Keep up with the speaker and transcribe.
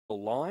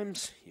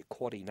Limes. Your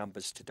quaddie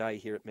numbers today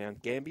here at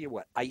Mount Gambier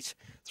were 8,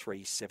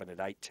 3, 7 and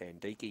 8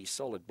 Tandiki,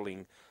 Solid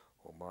Bling,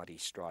 Almighty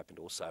Stripe and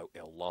also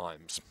L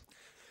Limes.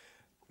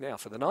 Now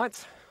for the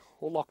 9th,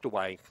 all locked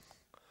away.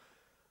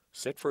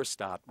 Set for a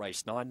start,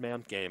 race 9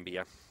 Mount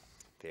Gambier.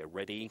 They're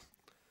ready.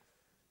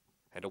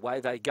 And away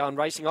they go, and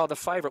racing. Oh, the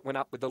favourite went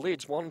up with the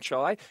lids.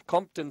 Wanchai,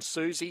 Compton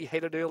Susie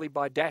headed early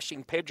by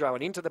Dashing Pedro,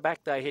 and into the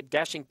back they head.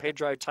 Dashing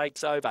Pedro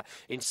takes over.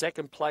 In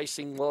second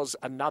placing was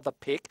Another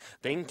Pick.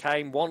 Then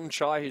came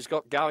Wanchai, who's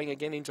got going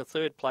again into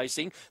third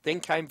placing. Then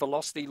came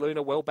Velocity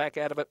Luna, well back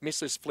out of it.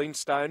 Mrs.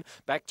 Flintstone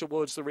back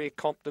towards the rear.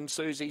 Compton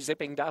Susie,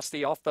 Zipping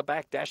Dusty off the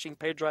back. Dashing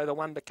Pedro, the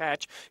one to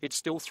catch. It's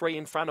still 3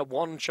 in front of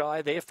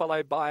Wanchai. They're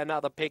followed by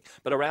Another Pick,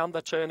 but around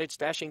the turn it's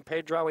Dashing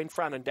Pedro in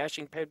front, and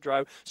Dashing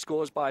Pedro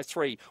scores by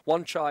 3.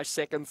 Wanchai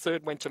second,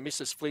 third went to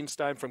Mrs.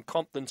 Flintstone from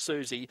Compton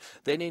Susie.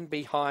 Then in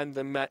behind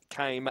them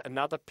came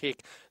Another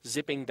Pick,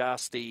 Zipping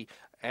Dusty,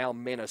 Our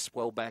Menace,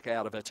 well back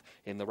out of it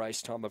in the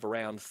race time of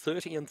around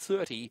 30 and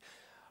 30.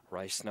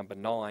 Race number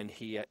 9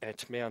 here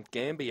at Mount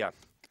Gambier.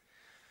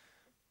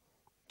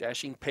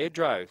 Dashing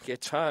Pedro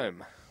gets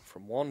home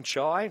from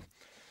Wanchai.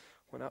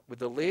 Went up with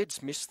the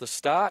lids, missed the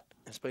start.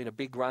 It's been a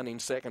big run in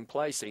second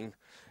placing.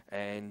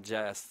 And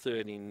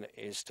third in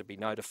is to be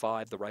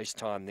notified. The race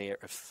time there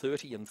of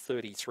 30 and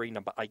 33.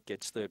 Number 8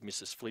 gets third,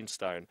 Mrs.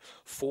 Flintstone.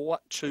 4,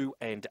 2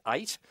 and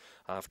 8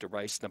 after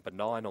race number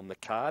 9 on the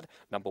card.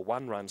 Number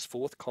 1 runs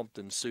fourth,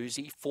 Compton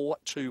Susie. 4,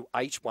 2,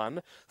 8,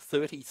 1.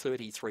 30,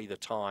 33 the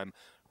time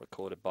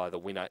recorded by the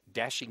winner,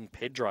 Dashing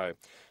Pedro.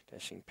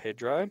 Dashing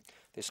Pedro,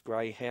 this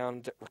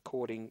greyhound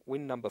recording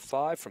win number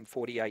 5 from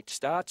 48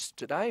 starts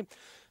today.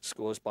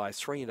 Scores by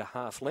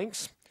 3.5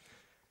 lengths.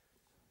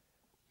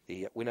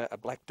 The winner, a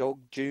Black Dog,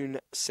 June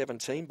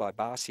 17 by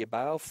Barcia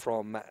Bale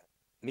from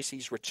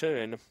Missy's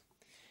Return.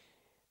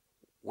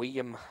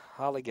 William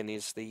Harligan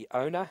is the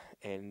owner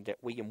and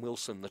William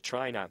Wilson the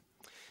trainer.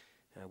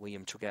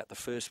 William took out the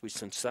first with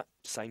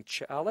St.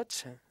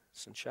 Charlotte.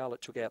 St.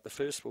 Charlotte took out the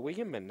first for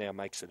William and now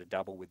makes it a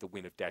double with the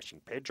win of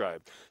Dashing Pedro.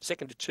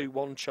 Second to 2,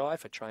 Wanchai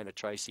for trainer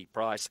Tracy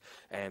Price,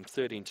 and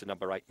third into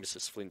number 8,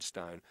 Mrs.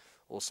 Flintstone.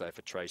 Also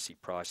for Tracy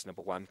Price,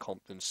 number 1,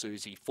 Compton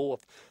Susie.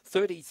 Fourth,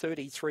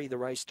 30-33 the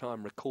race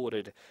time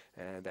recorded,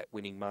 and that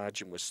winning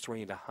margin was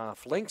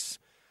 3.5 lengths.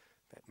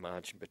 That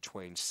margin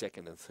between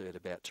second and third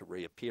about to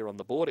reappear on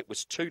the board. It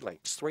was 2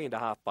 lengths,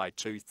 3.5 by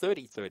 2,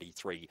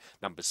 30-33.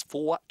 Numbers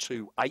 4,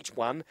 2, 8,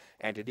 1,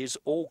 and it is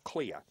all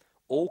clear.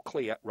 All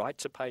clear, right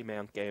to pay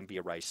Mount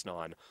Gambier Race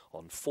 9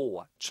 on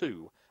 4,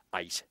 2,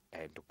 8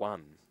 and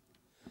 1.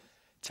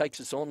 Takes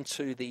us on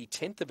to the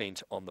 10th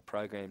event on the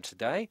program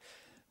today.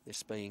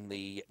 This being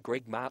the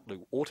Greg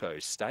Martlew Auto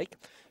Stake.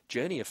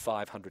 Journey of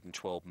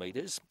 512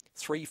 metres,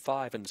 3,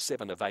 5 and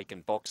 7 are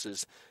vacant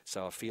boxes.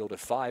 So a field of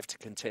 5 to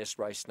contest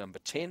race number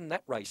 10.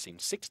 That race in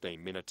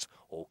 16 minutes.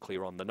 All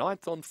clear on the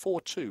 9th on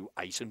 4, 2,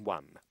 8 and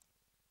 1.